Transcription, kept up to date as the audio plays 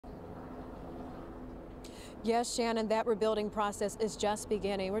Yes, Shannon, that rebuilding process is just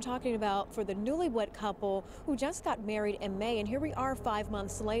beginning. We're talking about for the newlywed couple who just got married in May, and here we are 5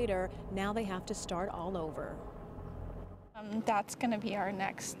 months later. Now they have to start all over. That's going to be our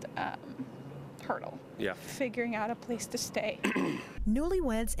next hurdle. Yeah. Figuring out a place to stay.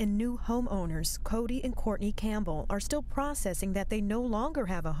 Newlyweds and new homeowners, Cody and Courtney Campbell, are still processing that they no longer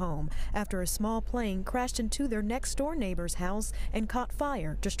have a home after a small plane crashed into their next-door neighbor's house and caught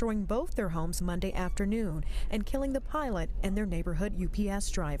fire, destroying both their homes Monday afternoon and killing the pilot and their neighborhood UPS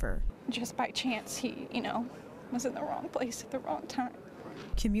driver. Just by chance, he, was in the wrong place at the wrong time.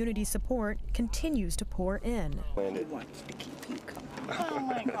 Community support continues to pour in. He wants to keep you company. Oh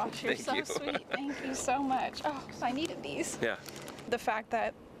my gosh, you're so sweet. Thank you so much. Oh, I needed these. Yeah. The fact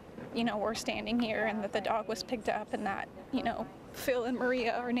that, we're standing here and that the dog was picked up and that, Phil and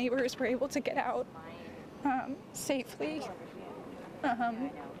Maria, our neighbors, were able to get out safely.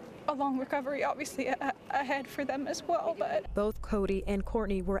 A long recovery, obviously, ahead for them as well. But both Cody and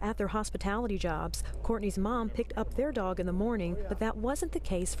Courtney were at their hospitality jobs. Courtney's mom picked up their dog in the morning, but that wasn't the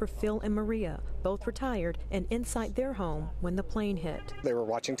case for Phil and Maria. Both retired and inside their home when the plane hit. They were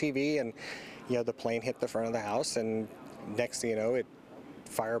watching TV and, the plane hit the front of the house, and next thing you know, it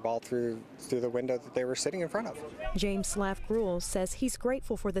fireballed through the window that they were sitting in front of. James Slaff-Gruel says he's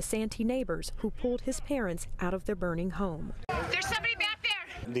grateful for the Santee neighbors who pulled his parents out of their burning home. There's somebody back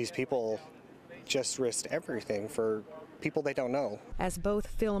there! These people just risked everything for people they don't know. As both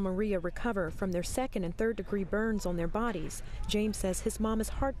Phil and Maria recover from their second and third degree burns on their bodies, James says his mom is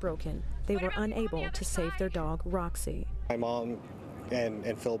heartbroken. They were unable to save their dog, Roxy. My mom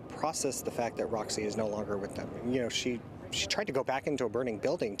and Phil processed the fact that Roxy is no longer with them. She tried to go back into a burning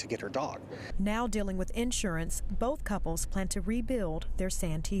building to get her dog. Now dealing with insurance, both couples plan to rebuild their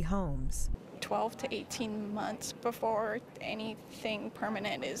Santee homes. 12 to 18 months before anything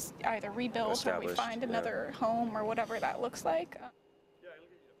permanent is either rebuilt or we find another home or whatever that looks like.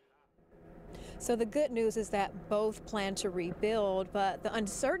 So the good news is that both plan to rebuild, but the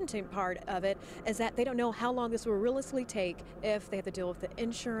uncertainty part of it is that they don't know how long this will realistically take if they have to deal with the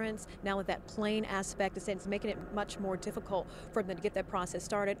insurance. Now with that plane aspect, it's making it much more difficult for them to get that process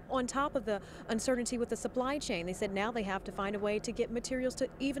started. On top of the uncertainty with the supply chain, they said now they have to find a way to get materials to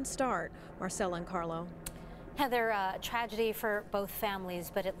even start. Marcella and Carlo. Heather, tragedy for both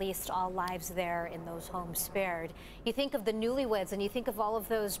families, but at least all lives there in those homes spared. You think of the newlyweds and you think of all of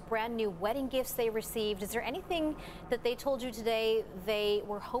those brand new wedding gifts they received. Is there anything that they told you today they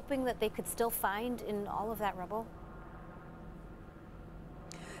were hoping that they could still find in all of that rubble?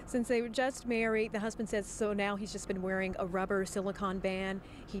 Since they were just married, the husband says so now he's just been wearing a rubber silicone band.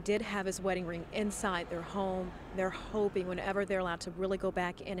 He did have his wedding ring inside their home. They're hoping whenever they're allowed to really go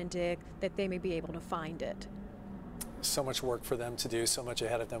back in and dig that they may be able to find it. So much work for them to do, so much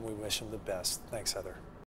ahead of them. We wish them the best. Thanks, Heather.